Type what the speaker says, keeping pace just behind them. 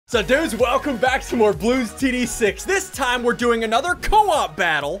So dudes, welcome back to more Bloons TD 6. This time we're doing another co-op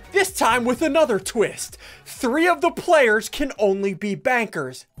battle, this time with another twist. 3 of the players can only be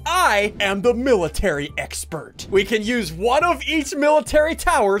bankers. I am the military expert. We can use one of each military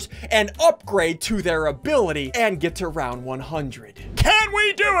towers and upgrade to their ability and get to round 100. Can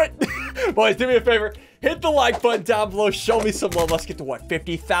we do it? Boys, do me a favor. Hit the like button down below. Show me some love. Let's get to what?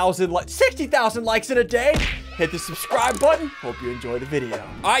 50,000 likes, 60,000 likes in a day. Hit the subscribe button. Hope you enjoy the video.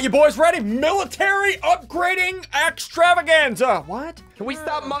 All right, you boys ready? Military upgrading extravaganza. What? Can we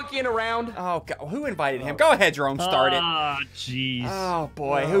stop monkeying around? Oh, God. Who invited him? Go ahead, Jerome. Start it. Ah, jeez. Oh,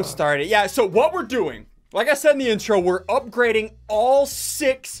 boy. Who started? Yeah, so what we're doing, like I said in the intro, we're upgrading all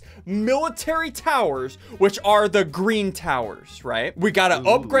 6 military towers, which are the green towers, right? We got to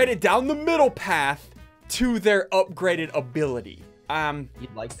upgrade it down the middle path to their upgraded ability.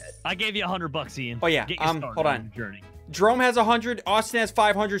 You'd like that. I gave you $100, Ian. Oh, yeah. Get you started Hold on. your journey. Jerome has 100. Austin has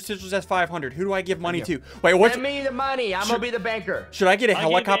 500. Citrus has 500. Who do I give money to? Wait, what? Send me the money. I'm gonna be the banker. Should I get a I gave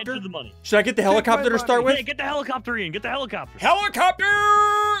helicopter? Andrew the money. Should I get the helicopter to start with? Yeah, get the helicopter, Ian. Get the helicopter.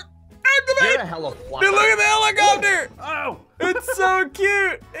 Helicopter! Activate! You're a hella flopper. Dude, look at the helicopter! Oh! It's so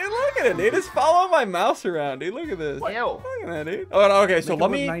cute. Hey, look at it, dude. Just follow my mouse around, dude. Look at this. Ew. Look at that, dude. Oh, okay, so let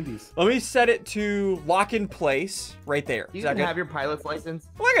Make me it look 90s. let me set it to lock in place right there. You Is that can good? have your pilot's license.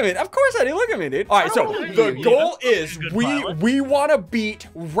 Look at me. Of course I do. Look at me, dude. All right, so Oh, the you. goal That's is a good we pilot. want to beat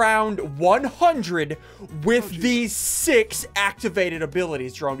round 100 with these 6 activated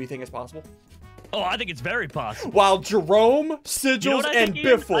abilities. Jerome, do you think it's possible? Oh, I think it's very possible. While Jerome, You know Sigils, what I and think,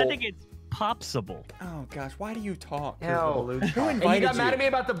 Ian? I Biffle. think it's popsible. Oh gosh, why do you talk? Ew. Who And you invited got mad you? at me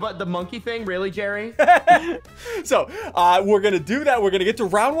about the monkey thing? Really, Jerry? So, we're gonna do that. We're gonna get to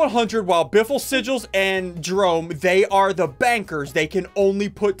round 100 while Biffle, Sigils, and Jerome, they are the bankers. They can only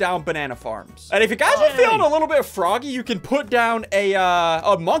put down banana farms. And if you guys are feeling a little bit froggy, you can put down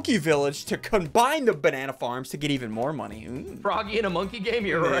a monkey village to combine the banana farms to get even more money. Froggy in a monkey game?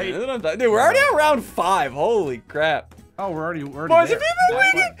 You're right. Dude, we're already at round 5. Holy crap. Oh, we're already Boys, there. if you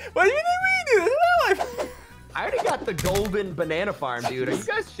think we can, what do you think we can do? This is not like... I already got the golden banana farm, dude. Are you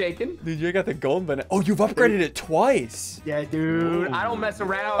guys shaking? Dude, you got the golden banana. Oh, you've upgraded it twice. Yeah, dude. I don't mess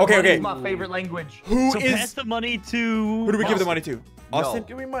around. Okay, Money's okay. my favorite language. Who So is... pass the money to... Who do we give the money to? Austin?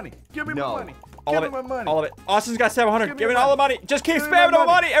 Give me money. Give me No. my money. All Give of me it. my money. All of it. Austin's got 700. Give me Give me my all the money. Just keep Give me my spamming the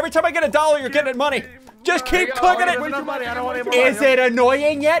money. money. Every time I get $1, you're getting money. Just There keep you go. clicking Already it. Where's the money? I don't want any more money. Is it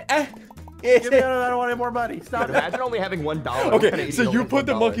annoying yet? Is Give me, it? I don't want any more money. Stop it. Imagine only having $1. Okay, so you put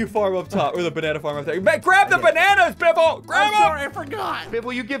the monkey farm up top, or the banana farm up there. Grab the bananas, Biffle! Grab I'm them! sorry, I forgot.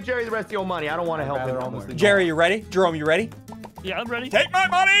 People, you give Jerry the rest of your money. I don't want to help him no more. Jerry, you ready? Jerome, you ready? Yeah, I'm ready. Take my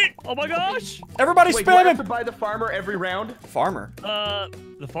money! Oh my gosh! Everybody Wait, do I have to spamming! buy the farmer every round? Farmer.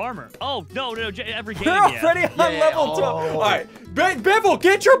 The farmer. Oh, no, every game, You're yeah. already on Yeah, level 12. oh. All right, Biffle,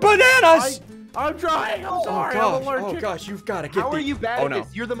 get your bananas! I'm trying. I'm Oh sorry. I'm gosh, allergic. oh gosh, you've got to get How the... are you bad Oh, at no.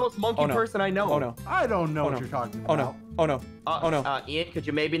 this? You're the most monkey Oh, no. person I know. Oh no. I don't know Oh, what no. you're talking Oh about. no. Oh no. Oh no. Ian, could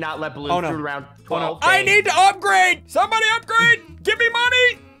you maybe not let Bloons Oh, no. through round Oh 12? no. I need to upgrade! Somebody upgrade! Give me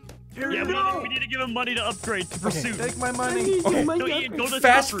money! Here Yeah, you go. we need to give him money to upgrade to pursuit. Take my money. Okay. So Ian, go to the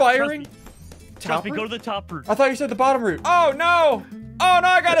Fast top route. firing? Trust me, Top go route? to the top route. I thought you said the bottom route. Oh no! Oh no,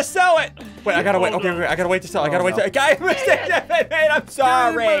 I gotta sell it! Wait, I gotta wait. Oh, Okay, no. wait, I gotta wait to sell. I gotta Oh, wait no. to. Guy, mistake I made. I'm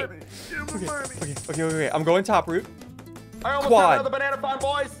sorry. Give me money. Okay. I'm going top route. I almost Quad. got another banana farm,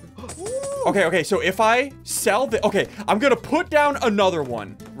 boys. Okay. So if I sell the, okay, I'm gonna put down another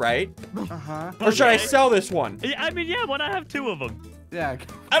one, right? Uh-huh. Or should I Okay. sell this one? I mean, yeah, why not have 2 of them? Yeah.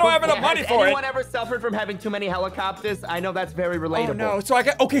 I don't have enough Yeah, money has for it. anyone ever suffered from having too many helicopters? I know that's very relatable. Oh no. So I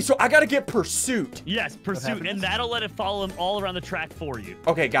got. Okay. So I gotta get pursuit. Yes, pursuit, happens? and that'll let it follow him all around the track for you.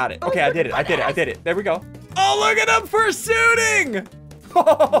 Okay, got it. Okay, I did it. There we go. Oh, look at him pursuing!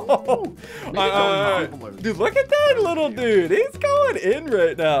 Dude, look at that little dude. He's going in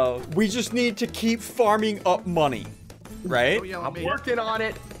right now. We just need to keep farming up money, right? I'm working on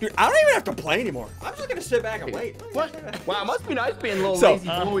it. Dude, I don't even have to play anymore. I'm just gonna sit back and wait. What? Wow, it must be nice being a little So, lazy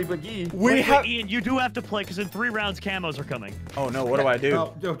Bluey McGee. We have. Ian, you do have to play, because in 3 rounds, camos are coming. Oh no! What do I do?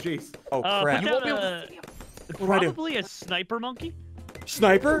 Oh, jeez. Oh Put crap! down won't be able What do I do? probably a sniper monkey.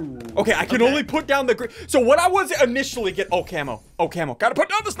 Sniper? Okay, I can only put down the. So what I was initially get. Oh camo. Oh camo. Gotta put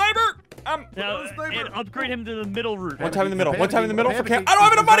down the sniper. Now, and upgrade him to the middle route. One time in the middle. One time in the middle for cam. Panicking. I don't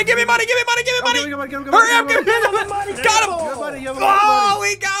have enough money. Give me money. Give me money. Give me money. Hurry up! Give me the money. Got him. Oh,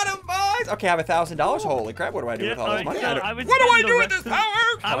 we got him, boys. Okay, I have $1,000. Holy crap! What do I do with all this money? so What I would do I spend do the with this rest of-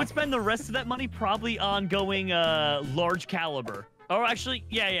 power? I would spend the rest of that money probably on going large caliber. Oh, actually,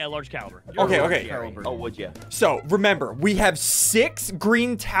 yeah, large caliber. Okay. Oh, would you? So remember, we have 6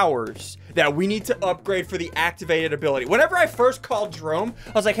 green towers that we need to upgrade for the activated ability. Whenever I first called Jerome,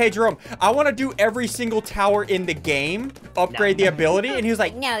 I was like, hey, Jerome, I want to do every single tower in the game, upgrade the ability. And he was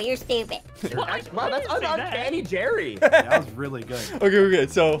like, No, you're stupid. Wow, that's uncanny, Jerry. That was really good. okay.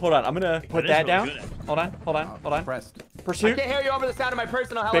 So hold on. I'm going to put that really down. good. Hold on. Pressed. I Pursuit. can't hear you over the sound of my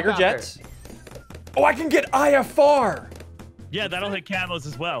personal helicopter. Bigger jets. Oh, I can get IFR. Yeah, that'll hit camos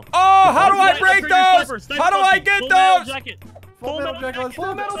as well. Oh, how do I Upgrade break your those? sniper How do I monkey. get Full metal those? jacket. Full metal jacket.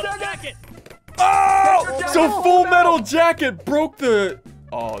 Full metal jacket. Oh, so Full full metal. metal jacket broke the.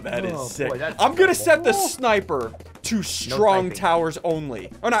 Oh, that is Oh, sick. boy, that's I'm gonna terrible. set the sniper to strong sniping. towars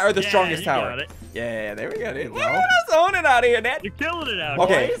only. Or not, or the Yeah, strongest you tower. got it. Yeah, there we go, dude. go. Yeah, that's owning out here, Ned. You're killing it out.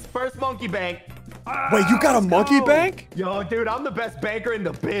 Okay. Boys, first monkey bank. Wait, you got a monkey go. bank? Yo, dude, I'm the best banker in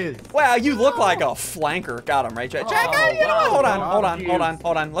the biz. Well, you look like a flanker. Got him, right, Jack? Jack, Oh, you know what? wow.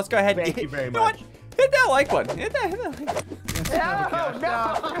 Hold on. Let's go ahead. Thank you very know what? much. Hit that like button. Hit that like button.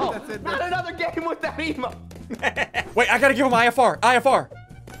 No, That's it. not another game with that emo. Wait, I gotta give him IFR. IFR.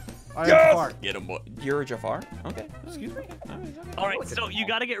 I have fart. Get him. You're a Jafar? Okay. Excuse me. All right, so you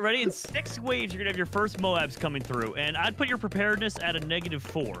got to get ready. In 6 waves, you're going to have your first Moabs coming through. And I'd put your preparedness at a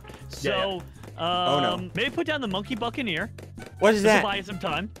 -4. So, Oh, no. maybe put down the Monkey Buccaneer. What is This will that? buy you some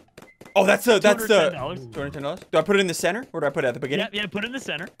time. Oh, that's the $210. $210. Do I put it in the center? Or do I put it at the beginning? Yeah, put it in the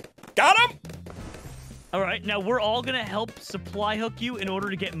center. Got him. All right, now we're all going to help supply hook you in order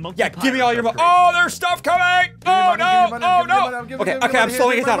to get Monkey Yeah, give me all your money. Pirates upgrade. Oh, there's stuff coming. Oh no. Oh no. Okay, I'm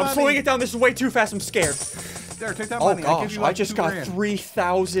slowing it down. I'm slowing it down. This is way too fast. I'm scared. There, take that Oh money. gosh, I just got $3,000.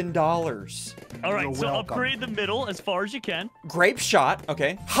 $3,000. All right, You're so welcome. upgrade the middle as far as you can. Grape shot.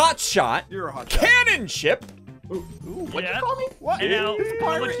 Okay. Hot shot. You're a hot shot. Cannon ship. What'd Yeah. you call me? What? And now, He's a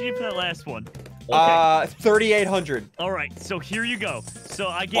how much pirate. do you need for that last one? 3,800. All right, so here you go. So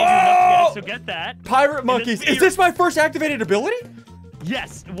I gave you enough to get it, so get that. Pirate monkeys. Is this my first activated ability?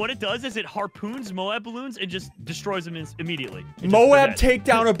 Yes, what it does is it harpoons Moab balloons and just destroys them immediately. It just Moab does that.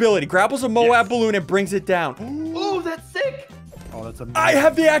 takedown ability. Grapples a Moab Yes. balloon and brings it down. Oh, that's sick. Oh, that's amazing. I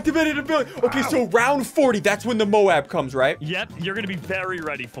have the activated ability. Okay, so round 40, that's when the Moab comes, right? Yep, you're gonna be very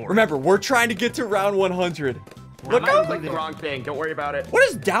ready for it. Remember, we're trying to get to round 100. Look I out. clicked the wrong thing. Don't worry about it. What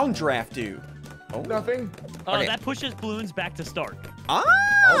does downdraft do? Oh. Nothing. Okay. That pushes balloons back to start. Ah,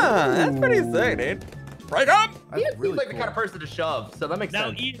 that's pretty sick, dude. Break up. He That's seems really like the cool. kind of person to shove, so that makes Now,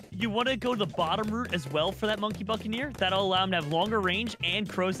 sense. you want to go to the bottom route as well for that Monkey Buccaneer. That'll allow him to have longer range and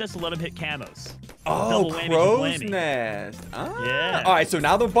crow's nest to let him hit camos. Oh, Double whammy, crow's whammy. nest. Ah. Yeah. All right, so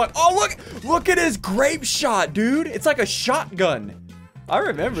now the buck. Oh, look at his grape shot, dude. It's like a shotgun. I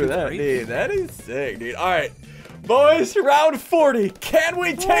remember that, grapes? dude. That is sick, dude. All right, boys, round 40. Can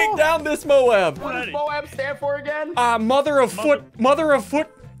we take down this Moab? What does Ready. Moab stand for again? Mother of foot.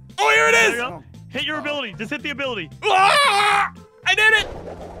 Oh, here it There is. you go. Hit your ability. Just hit the ability. Ah! I did it.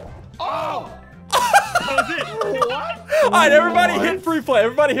 Oh! That was it. What? All right, everybody hit free play.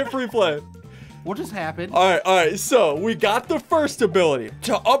 Everybody hit free play. What just happened? All right. So we got the first ability.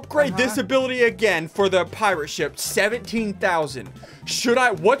 To upgrade this ability again for the pirate ship, 17,000. Should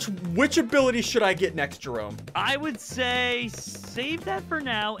I? Which ability should I get next, Jerome? I would say save that for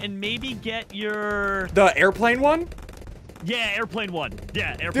now and maybe get your The airplane one? airplane one.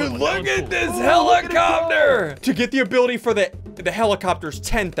 Yeah, airplane Dude, one. That look one's at cool. this look at it helicopter! To get the ability for the helicopter's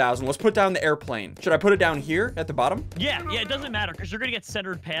 10,000. Let's put down the airplane. Should I put it down here at the bottom? Yeah, it doesn't matter because you're gonna get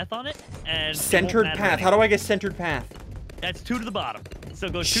centered path on it and it won't Centered matter path. anyway. How do I get centered path? That's 2 to the bottom. So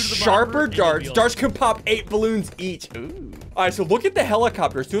go 2 to the bottom. Sharper and you'll darts. be all Darts can pop 8 balloons each. Ooh. All right, so look at the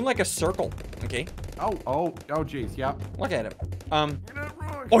helicopter. It's doing like a circle. Okay, Oh, jeez. Yep. look at it.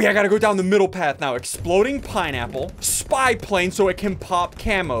 Oh yeah, I gotta go down the middle path now. Exploding pineapple, spy plane so it can pop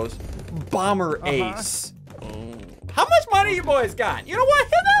camos, bomber ace. Oh. How much money you boys got? You know what?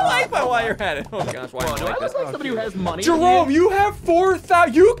 Hit that like button while you're at it. Oh gosh, why Well, do do you I like look this? like somebody who has money? Jerome, you have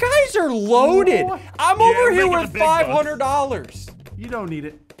 4,000. You guys are loaded. What? I'm Yeah, over we're here making with the big bucks. $500. You don't need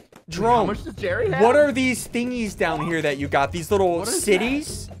it. How Jerome, much does Jerry have? what are these thingies down here that you got? These little What is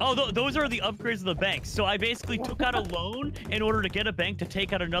cities? Oh, those are the upgrades of the bank. So I basically took out a loan in order to get a bank to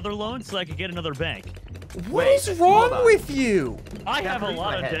take out another loan so I could get another bank. What Wait, is wrong hold on. with you? I have a raised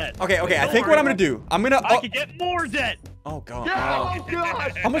lot my of head. debt. Okay, I Don't think what worry I'm gonna about do, I'm gonna. I could get more debt. Oh god. Yeah, oh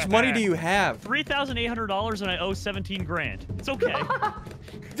gosh. How much money do you have? $3,800 and I owe 17 grand. It's okay.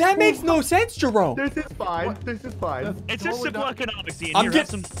 That makes no sense, Jerome. This is fine. This is fine. It's just Totally simple not- economics, Ian. I'm Here,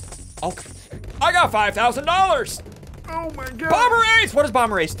 getting- have some. Okay. I got $5,000. Oh my god. Bomber ace. What does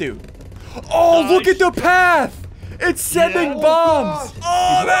bomber ace do? Oh, look at the path. It's sending bombs. gosh.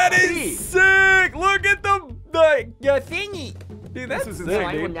 Oh, that Hey. is sick. Look at the thingy. Dude, that's is sick, insane.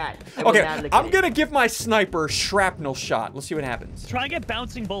 I dude. would not. I would Okay, not look I'm at it. gonna give my sniper shrapnel shot. Let's see what happens. Try and get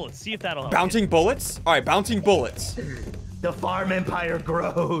bouncing bullets. See if that'll help. Bouncing bullets? All right, bouncing bullets. The farm empire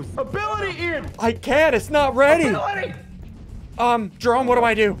grows. Ability, Ian. I can't. It's not ready. Ability. Jerome, what do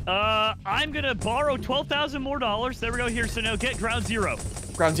I do? I'm gonna borrow $12,000 more. There we go. Here, so now get ground zero.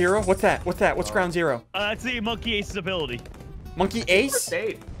 Ground zero? What's that? What's that? What's ground zero? That's the monkey ace's ability. Monkey Ace?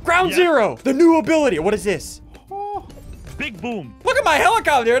 State. Ground Yeah. zero. The new ability. What is this? Oh, Big boom. Look at my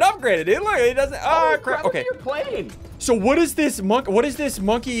helicopter. It upgraded. It look. It doesn't. Oh, crap. Okay. Your plane. So what does this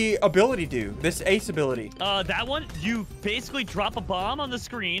monkey ability do? This Ace ability? That one, you basically drop a bomb on the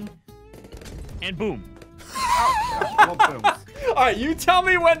screen, and boom. well, booms. All right, you tell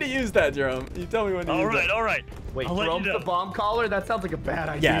me when to use that, Jerome. You tell me when to use that. All right. Wait, I'll let Jerome's you know. the bomb caller? That sounds like a bad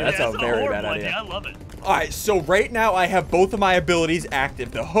idea. Yeah, that's a very horrible bad idea. I love it. All right, so right now I have both of my abilities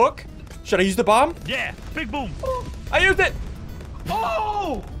active. The hook. Should I use the bomb? Yeah, big boom. I used it.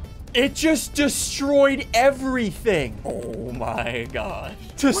 Oh! It just destroyed everything. Oh my god.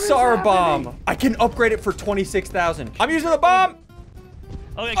 Tsar bomb. I can upgrade it for 26,000. I'm using the bomb.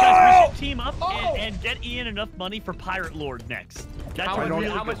 Okay, guys, Oh! we should team up Oh! and get Ian enough money for Pirate Lord next. That's How, what much,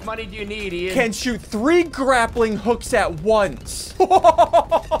 really how good. much money do you need, Ian? Can shoot 3 grappling hooks at once.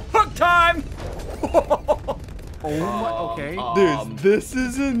 Hook time. Oh, my, okay. Dude, this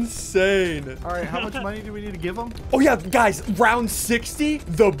is insane. All right, how much money do we need to give them? Oh yeah, guys, round 60,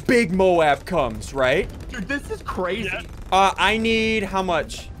 the big Moab comes, right? Dude, this is crazy. Yeah. I need how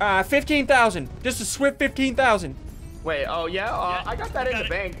much? 15,000. Just a swift 15,000. Wait, oh yeah? I got that in the it.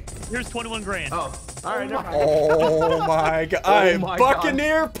 bank. Here's 21 grand. Oh, all right, never mind. Oh my god. All right, my God.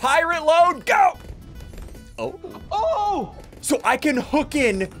 Buccaneer pirate load, go! Oh. Oh! So I can hook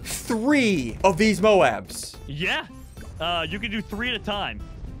in 3 of these Moabs. Yeah. You can do 3 at a time.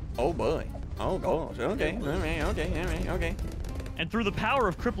 Oh boy. Oh gosh. Okay. Okay. And through the power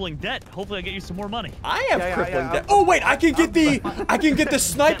of crippling debt, hopefully I get you some more money. I have Yeah, crippling yeah. debt. Oh wait, I can get the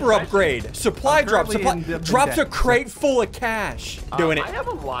sniper upgrade. Supply drop. currently Supply in debt. drops a crate full of cash. Doing I it. have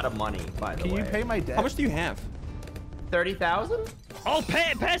a lot of money, by the Can way. you pay my debt? How much do you have? 30,000? Oh,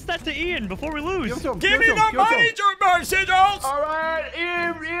 pass that to Ian before we lose. Give it to him, Give me it to him, the give it to him. money, George Sigils! All right,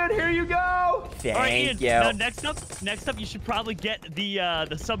 Ian, here you go. Thank All right, Ian. you. Now next up, you should probably get the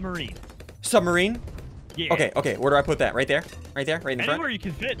submarine. Submarine? Yeah. Okay, where do I put that? Right there? Right there? Right in the front? Anywhere you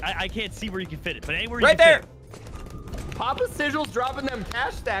can fit. I can't see where you can fit it, but anywhere you Right can there! fit. Papa Sigil's dropping them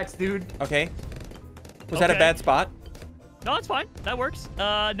cash stacks, dude. Okay. Was that a Okay. bad spot? No, it's fine. That works.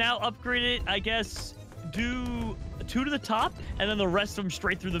 Now upgrade it, I guess, do 2 to the top, and then the rest of them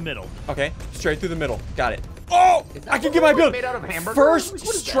straight through the middle. Okay, straight through the middle. Got it. Oh! I can get my build. Made out of hamburgers? First What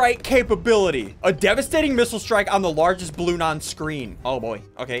is that? strike capability. A devastating missile strike on the largest balloon on screen. Oh boy.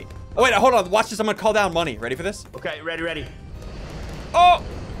 Okay. Oh wait, hold on. Watch this. I'm gonna call down money. Ready for this? Okay, ready. Oh!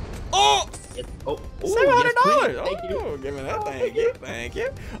 Oh! Yes. Oh, $700. please. Thank you. Oh, give me that. Thank you.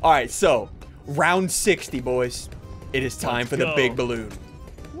 All right, so round 60, boys. It is time for the go. big balloon.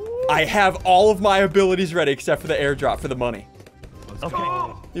 I have all of my abilities ready except for the airdrop for the money.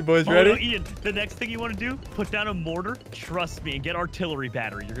 Okay. You boys Oh, ready? no, Ian, the next thing you want to do, put down a mortar. Trust me, and get artillery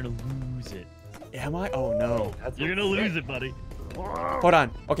battery. You're gonna lose it. Am I? Oh no. You're gonna lose it, buddy. Hold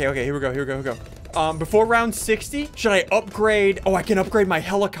on. Okay, here we go. Before round 60, should I upgrade? Oh, I can upgrade my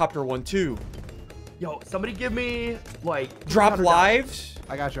helicopter one too. Yo, somebody give me, like... Drop $200. lives.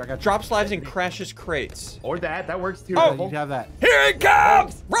 I got you. Drops lives and crashes crates. Or that works too. Oh! You'd have that. Here it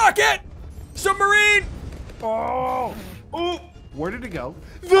comes! Rocket! Submarine! Oh! Ooh! Where did it go?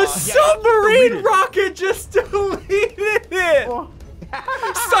 The submarine deleted. rocket just deleted it! Oh!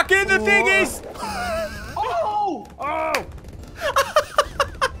 Stuck in the thingies! Oh! Oh!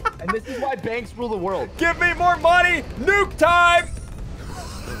 And this is why banks rule the world. Give me more money! Nuke time!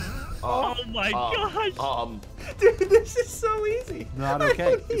 Oh my gosh. Dude, this is so easy. Not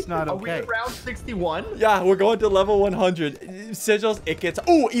okay. It's not Are we okay. at round 61? Yeah, we're going to level 100. Sigils, it gets...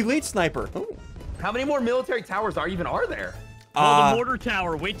 Oh, elite sniper. Ooh. How many more military towers are there? Oh, the mortar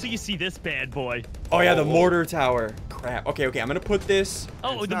tower. Wait till you see this bad boy. Oh yeah, the mortar tower. Crap. Okay, I'm gonna put this.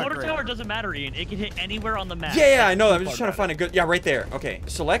 Oh, It's the not mortar great. tower doesn't matter, Ian. It can hit anywhere on the map. Yeah, I know. That's I'm the just part trying to about find a good. Yeah, right there. Okay,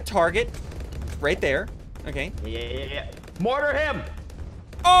 select target. Right there. Okay. Yeah. Mortar him!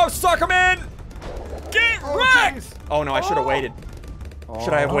 Oh, suck him in! Get wrecked! jeez. Oh no, I should have waited.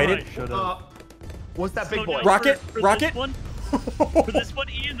 Should I have All waited? right. Should have. What's that So big boy? now Rocket, for rocket. This one, for this one,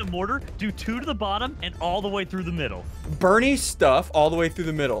 Ian, the mortar, do 2 to the bottom and all the way through the middle. Bernie stuff all the way through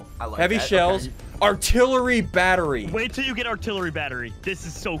the middle. I like Heavy that. shells. Okay. Artillery battery. Wait till you get artillery battery. This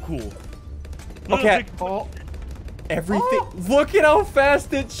is so cool. Okay. Oh! Everything. Oh. Look at how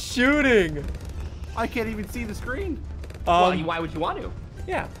fast it's shooting. I can't even see the screen. Why would you want to?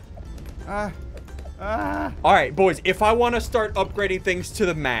 Yeah. All right, boys, if I want to start upgrading things to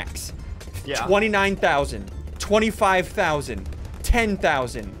the max, 29,000, 25,000,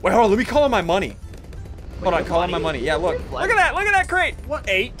 10,000. Wait, hold on, let me call in my money. Hold on, call in my money. Yeah, look at that crate. What?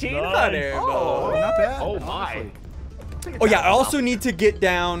 1,800. Oh, not bad. Oh my. Oh yeah, I also need to get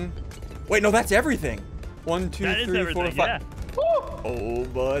down. Wait, no, that's everything. 1, 2, That is 3, 4, everything, 5. yeah. Oh,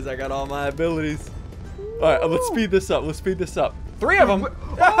 boys, I got all my abilities. All right, let's speed this up. Let's speed this up. 3 of them.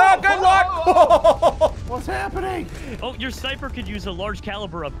 Good luck. What's happening? Oh, your sniper could use a large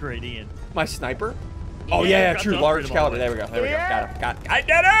caliber upgrade, Ian. My sniper? Oh, Yeah, yeah, got true. to Large upgrade 'em all caliber. the There way. we go. There we go. Got it. I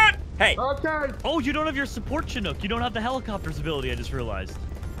did it. Hey. Okay. Oh, you don't have your support Chinook. You don't have the helicopter's ability, I just realized.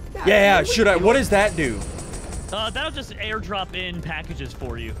 Yeah, should I? What does that do? That'll just airdrop in packages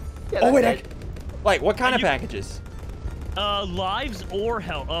for you. Yeah, Oh, wait. that's it. Like, what kind of And you- packages? Lives or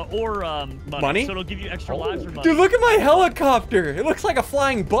money. Money? So it'll give you extra lives or money. Dude, look at my helicopter. It looks like a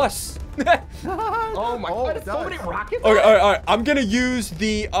flying bus. Oh my god, it so many does. rockets. Okay, all right. I'm gonna use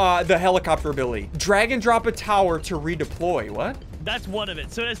the helicopter ability. Drag and drop a tower to redeploy. What? That's one of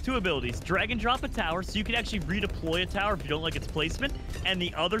it. So it has 2 abilities. Drag and drop a tower, so you can actually redeploy a tower if you don't like its placement. And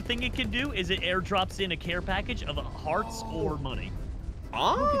the other thing it can do is it airdrops in a care package of hearts or money.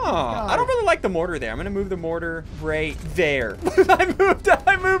 I don't really like the mortar there. I'm gonna move the mortar right there. I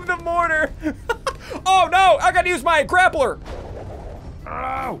moved the mortar. Oh no! I gotta use my grappler.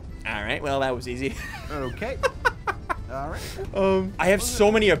 Oh. All right. Well, that was easy. Okay. All right. I have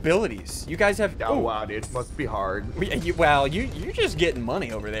so many abilities. You guys have. Oh wow, dude, must be hard. You're just getting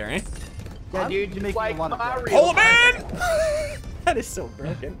money over there, eh? Yeah, I'm dude, making like a lot of Mario. Pull him in! That is so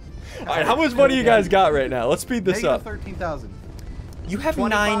broken. All right, how much money you guys got right now? Let's speed this up. 13,000. You have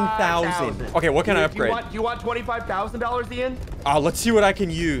 9,000. Okay, what can I upgrade? Do you want $25,000, Ian? Let's see what I can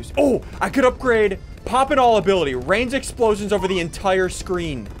use. Oh, I could upgrade Pop and All ability. Rains explosions over the entire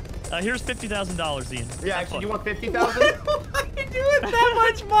screen. Here's $50,000, Ian. Yeah, Have actually, fun. you want 50,000? What can I do with that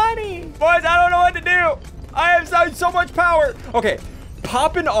much money? Boys, I don't know what to do. I have so much power. Okay,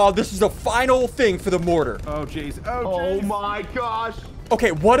 Pop and All. This is the final thing for the mortar. Oh, jeez. Oh my gosh.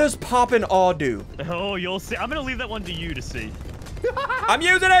 Okay, what does Pop and All do? Oh, you'll see. I'm gonna leave that one to you to see. I'm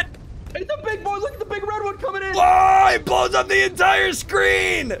using it. It's a big boy. Look at the big red one coming in. Oh, it blows up the entire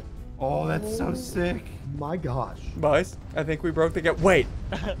screen. Oh, that's so sick. My gosh. Boys, I think we broke the gap. Wait,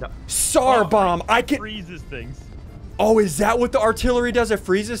 No. SAR bomb. I can. Freezes things. Oh, is that what the artillery does? It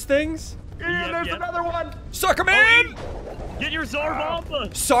freezes things? Ian, there's yep. another one. Suck him in! Get your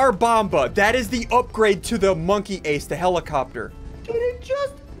Zarbomba. SAR bomba. That is the upgrade to the monkey ace, the helicopter. Did it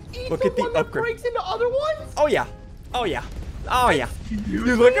just eat Look the at the one that upgrade. breaks into other ones? Oh yeah. Oh yeah. Oh yeah.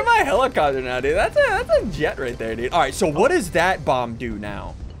 Dude, look at my helicopter now, dude. That's a jet right there, dude. All right, so what does that bomb do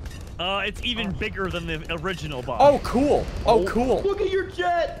now? It's even bigger than the original bomb. Oh, cool. Oh, cool. Look at your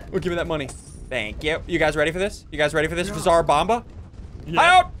jet. Well, give me that money. Thank you. You guys ready for this? You guys ready for this? SAR bomba? Yeah.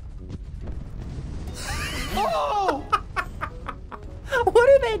 Out! Oh! What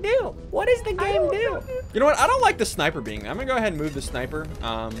do they do? What does the game do? You know what? I don't like the sniper being there. I'm gonna go ahead and move the sniper.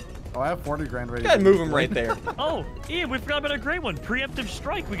 Oh, I have 40 grand ready. Go ahead and move him right there. Oh, Ian, we forgot about a great one. Preemptive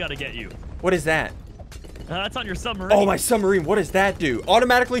strike we gotta get you. What is that? That's on your submarine. Oh, my submarine. What does that do?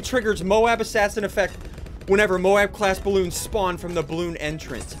 Automatically triggers Moab Assassin effect whenever Moab class balloons spawn from the balloon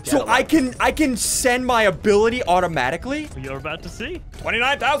entrance. So I can send my ability automatically? You're about to see.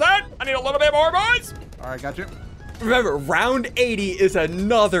 29,000. I need a little bit more, boys. All right, got you. Remember, round 80 is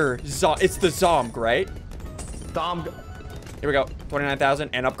another it's the Zomg, right? Dom. Here we go. 29,000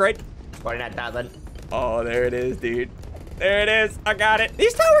 and upgrade. 49,000. Oh, there it is, dude. There it is. I got it.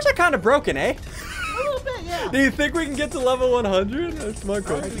 These towers are kind of broken, eh? A little bit, yeah. Do you think we can get to level 100? That's my I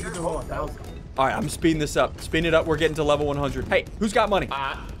question. think you can do 1,000. All right, I'm speeding this up. Speeding it up. We're getting to level 100. Hey, who's got money?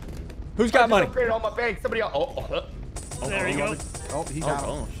 Who's got money? I upgraded all my banks. Somebody else. There you go. Oh, he got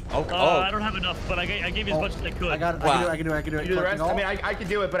it. I don't have enough, but I gave you as much as I could. I got it. Wow. I can do it. You do the rest? I mean, I could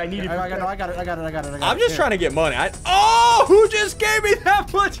do it, but I needed. I got it. I'm just trying to get money. Oh, who just gave me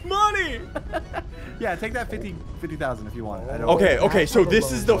that much money? Yeah, take that 50,000 if you want. I don't Okay, so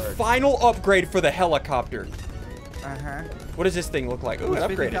this is the final upgrade for the helicopter. Uh-huh. What does this thing look like? Ooh, Is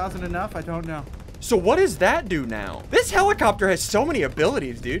it's upgraded. 50,000 enough? I don't know. So what does that do now? This helicopter has so many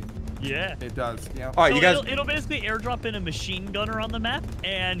abilities, dude. Yeah. It does. Yeah. All right, So you guys. it'll basically airdrop in a machine gunner on the map,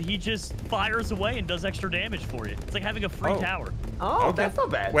 and he just fires away and does extra damage for you. It's like having a free tower. Oh, Okay. that's not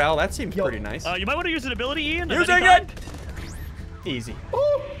bad. Well, that seems pretty nice. You might want to use an ability, Ian. of Using any kind. it. Easy.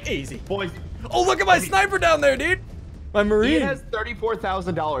 Ooh. Easy. Boys, Oh, look at my sniper down there, dude. My marine. Ian has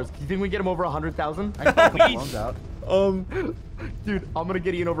 $34,000. Do you think we get him over 100,000? I can put the balloons out. Dude, I'm gonna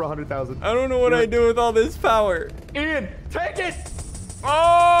get Ian over 100,000. I don't know what I do with all this power. Ian, take it!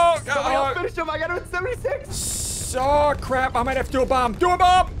 Oh, Somebody else finish him. I got him at 76. Oh, crap. I might have to do a bomb. Do a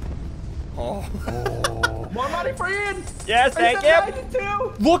bomb. Oh. More money for Ian. Yes, thank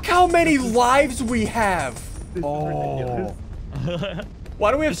you. Look how many lives we have. Oh.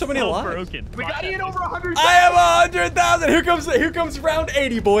 Why do we have so many lives? Broken. We got Ian over 100,000. I have 100,000. Here comes round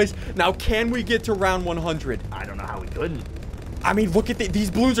 80, boys. Now, can we get to round 100? I don't know how we couldn't. I mean, look at these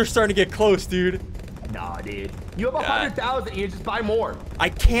balloons are starting to get close, dude. Nah, dude. You have 100,000. Ian, just buy more. I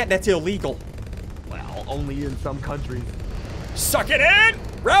can't. That's illegal. Well, only in some countries. Suck it in.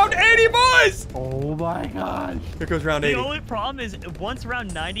 Round 80, boys. Oh my gosh. Here goes round 80. The only problem is once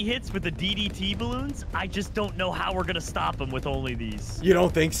round 90 hits with the DDT balloons, I just don't know how we're going to stop them with only these. You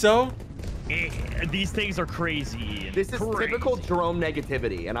don't think so? These things are crazy. This is typical Jerome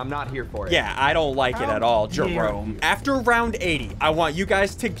negativity, and I'm not here for it. Yeah, I don't like it at all, Jerome. After round 80, I want you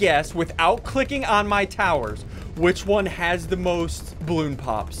guys to guess, without clicking on my towers, which one has the most balloon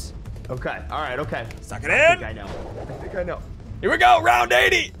pops. Okay. All right. Okay. Suck it I in. think I know. I think I know. Here we go, round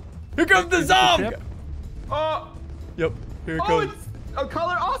 80. Here comes the Zong. Oh. Yep, here it Oh, goes. it's a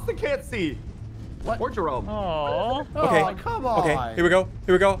color Austin can't see. What? Or Jerome. Oh. Okay. Oh, come on. Okay, here we go.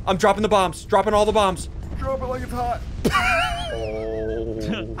 Here we go. I'm dropping the bombs. Dropping all the bombs. Drop it like it's hot.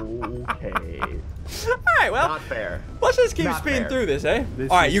 Okay. All right, well, Not fair. let's just keep Not speeding fair. through this, eh? This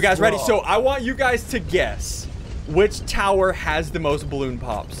All right, is you guys ready? raw. So I want you guys to guess which tower has the most balloon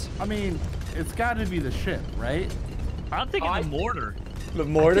pops. I mean, it's got to be the ship, right? I'm thinking the mortar. The I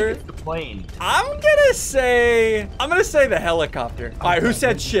mortar? think it's the plane. I'm gonna say the helicopter. All right, who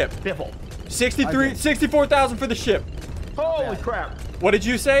said ship? Biffle. 64,000 for the ship. Holy crap. What did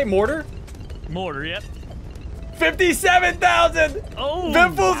you say? Mortar? Mortar, yep. 57,000. Oh.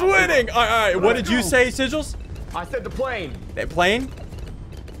 Biffle's winning. All right. What did you say, Sigils? I said the plane. That plane?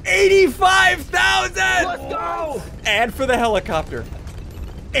 85,000. Let's go. And for the helicopter,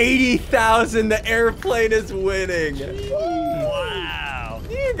 80,000. The airplane is winning. Wow.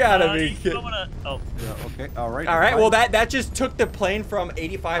 You gotta be kidding. Oh. Yeah, okay. All right. All right. Well, that just took the plane from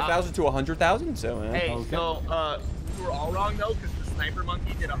 85,000 to 100,000. So. Hey, Okay. so you were all wrong though, because the sniper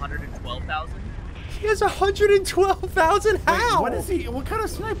monkey did 112,000. He has 112,000. How? What is he? What kind of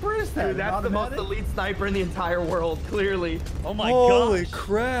sniper is that? Dude, that's the most Automatic? elite sniper in the entire world, clearly. Oh my Holy gosh.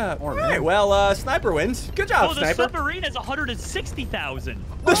 crap! Or All right. me. Well, sniper wins. Good job, Oh, the sniper. submarine has 160,000.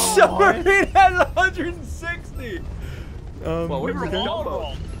 The submarine has 160. Well, we were We were all Dumbo.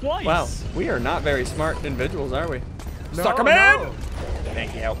 wrong twice. Wow, we are not very smart individuals, are we? No, Suck 'em no. in.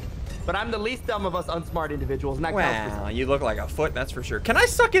 Thank you. But I'm the least dumb of us unsmart individuals, and that counts for Wow, you look like a foot, that's for sure. Can I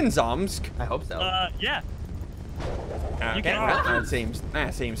suck in Zomsk? I hope so. Yeah. Okay, can. well, that seems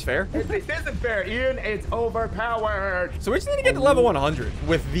fair. This isn't fair, Ian. It's overpowered. So we just need to get to level 100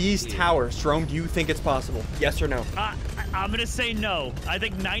 with these towers. Jerome, do you think it's possible? Yes or no? I'm gonna say no. I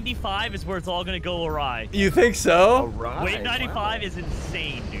think 95 is where it's all gonna go away. You think so? Right. Wave 95 is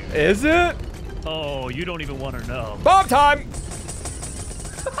insane, dude. Is it? Oh, you don't even want to know. Bomb time!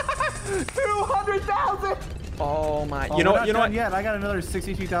 200,000. Oh my! Oh, You know we're what? not You know done what? yet. I got another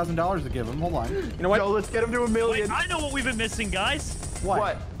 $62,000 to give him. Hold on. You know what? Yo, let's get him to a Wait, million. I know what we've been missing, guys.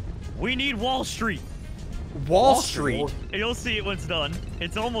 What? We need Wall Street. Wall Street. You'll see it when it's done.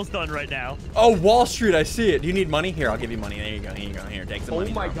 It's almost done right now. Oh, Wall Street. I see it. Do you need money? Here, I'll give you money. There you go. Here you go. Here, take some Oh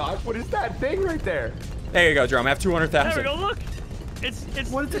money. my Jerome. gosh, what is that thing right there? There you go, Jerome. I have There we 200,000. go. Look, it's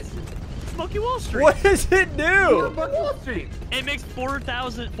What is it? Monkey Wall Street. What does it do? Wall Street. It makes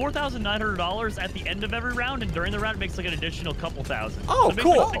 $4,900 at the end of every round, and during the round, it makes like an additional couple thousand. Oh, so it makes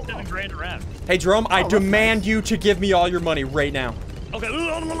cool. Like 6-7 grand a round. Hey, Jerome, I that's demand you to give me all your money right now. Okay.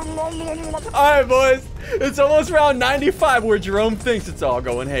 All right, boys. It's almost round 95 where Jerome thinks it's all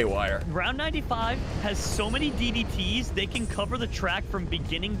going haywire. Round 95 has so many DDTs, they can cover the track from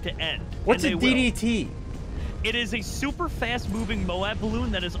beginning to end. What's a and they will. DDT? It is a super fast-moving Moab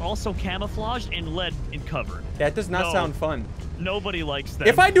balloon that is also camouflaged and led in cover. That does not No. sound fun. Nobody likes them.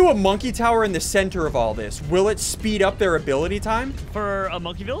 If I do a monkey tower in the center of all this, will it speed up their ability time? For a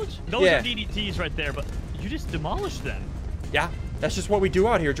monkey village? Those Yeah. are DDTs right there, but you just demolished them. Yeah, that's just what we do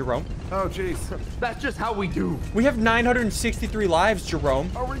out here, Jerome. Oh, jeez. That's just how we do. We have 963 lives,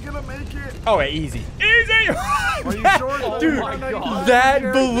 Jerome. Are we gonna make it? Oh, yeah, easy. Easy! Are you sure? Dude, my God. that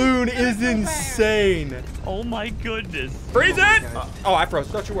balloon is insane. Oh my goodness. Freeze it! Oh, I froze.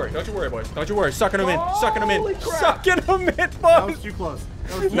 Don't you worry, boys. Don't you worry. Sucking them in. Sucking them in. Holy crap. Sucking them in, That was boys. too close.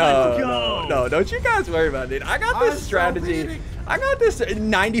 That was too No, go. no. Don't you guys worry about it. I got I'm this so strategy. beating. I got this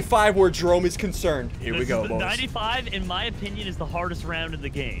 95 where Jerome is concerned. Here we This go, is boys. 95, in my opinion, is the hardest round in the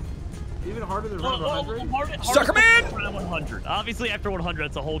game. Even harder than round 100? Suck 'em in! Round 100. Obviously, after 100,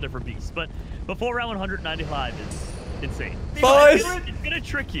 that's a whole different beast. But before round 195 is insane. Boys! It's gonna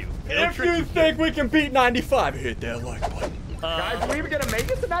trick you. If you think we can beat 95, hit that like button. Guys, are we even gonna make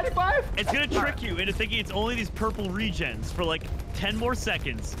it to 95? It's gonna trick you into thinking it's only these purple regens for like 10 more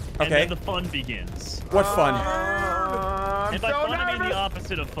seconds, and Okay. then the fun begins. What fun? And by fun, I mean the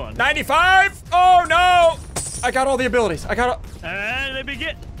opposite of fun. 95! Oh no! I got all the abilities. I got And they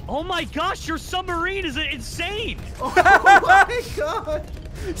begin. Oh my gosh, your submarine is insane! Oh my god!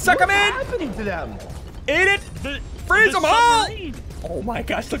 Suck 'em What's in! happening to them? Eat it! The, Freeze the them all! submarine. Oh my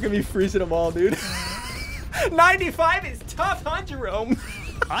gosh, look at me freezing them all, dude. 95 is tough, huh, Jerome?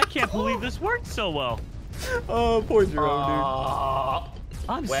 I can't believe this worked so well. Oh, poor Jerome,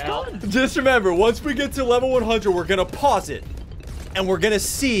 I'm Well. stunned. dude. Just remember, once we get to level 100, we're gonna pause it. And we're gonna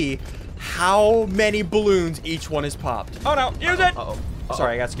see how many balloons each one is popped. Oh no, use it!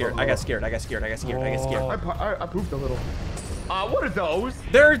 Sorry, I got scared. I got scared. I pooped a little. What are those?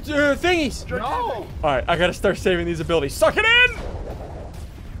 They're thingies. No! Alright, I gotta start saving these abilities. Suck it in!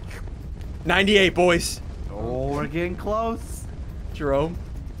 98, boys. Oh, we're getting close. Jerome,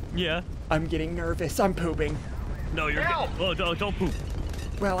 Yeah. I'm getting nervous. I'm pooping. No, you're Ow. good. Oh, don't poop.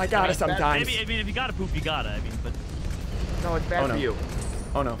 Well, I gotta sometimes. Maybe, I mean, if you gotta poop, you gotta. I mean, but No, it's bad Oh, no. for you.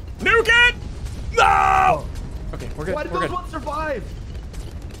 Oh no. Nuke it! No! Okay, we're good. Why did We're those good. ones survive?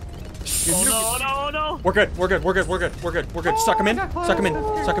 oh no, no. We're good. We're good. We're good. We're good. We're good. We're good. Suck him in. Suck him in.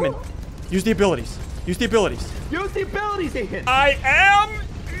 Suck him in. Use the abilities. Use the abilities. Use the abilities, Ian. I am.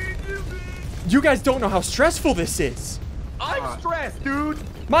 You guys don't know how stressful this is. I'm stressed, dude.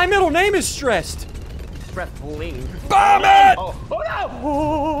 My middle name is stressed. Stressfully. Bomb it! Oh no!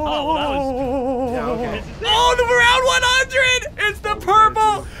 Oh, that was. Yeah, okay. Oh, the round 100! It's the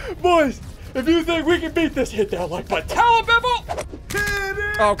purple! Boys, if you think we can beat this, hit that like button. Tell them, people!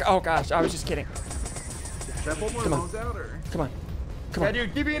 Oh gosh, I was just kidding. That one more Come on. bones out, or? Come on. Come Yeah, on.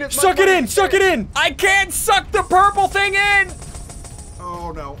 dude, give me as Suck it in! Suck it in! I can't suck the purple thing in!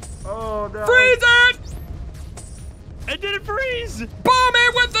 Oh no. Oh no. Freeze it! It didn't freeze. Bomb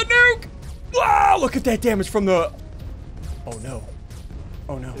it with the nuke! Wow, look at that damage from the... Oh no.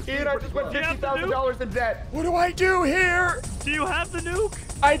 Oh no. Ian, I just went You have to $50,000 in debt. What do I do here? Do you have the nuke?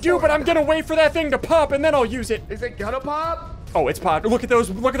 I do, but I'm gonna wait for that thing to pop and then I'll use it. Is it gonna pop? Oh, it's popped. Look at those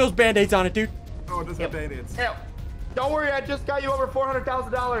band-aids on it, dude. Oh, it does have band-aids. Hell, don't worry, I just got you over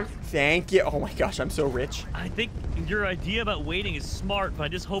 $400,000. Thank you. Oh my gosh, I'm so rich. I think your idea about waiting is smart, but I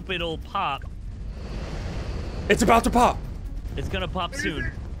just hope it'll pop. It's about to pop. It's gonna pop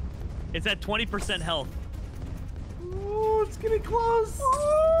soon. It's at 20% health. Oh, it's getting close.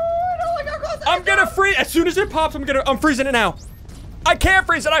 I'm gonna freeze. As soon as it pops, I'm freezing it now. I can't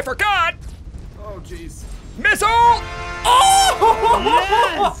freeze it, I forgot. Oh jeez. Missile!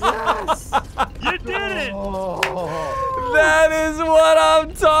 Oh! Yes! You did it! That is what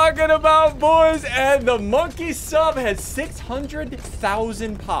I'm talking about, boys. And the monkey sub has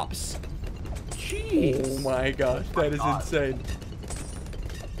 600,000 pops. Jeez. Oh my gosh, that is insane.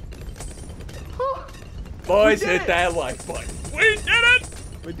 Boys, hit that like button. We did it!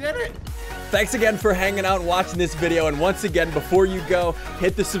 We did it. Thanks again for hanging out and watching this video. And once again, before you go,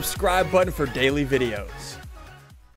 hit the subscribe button for daily videos.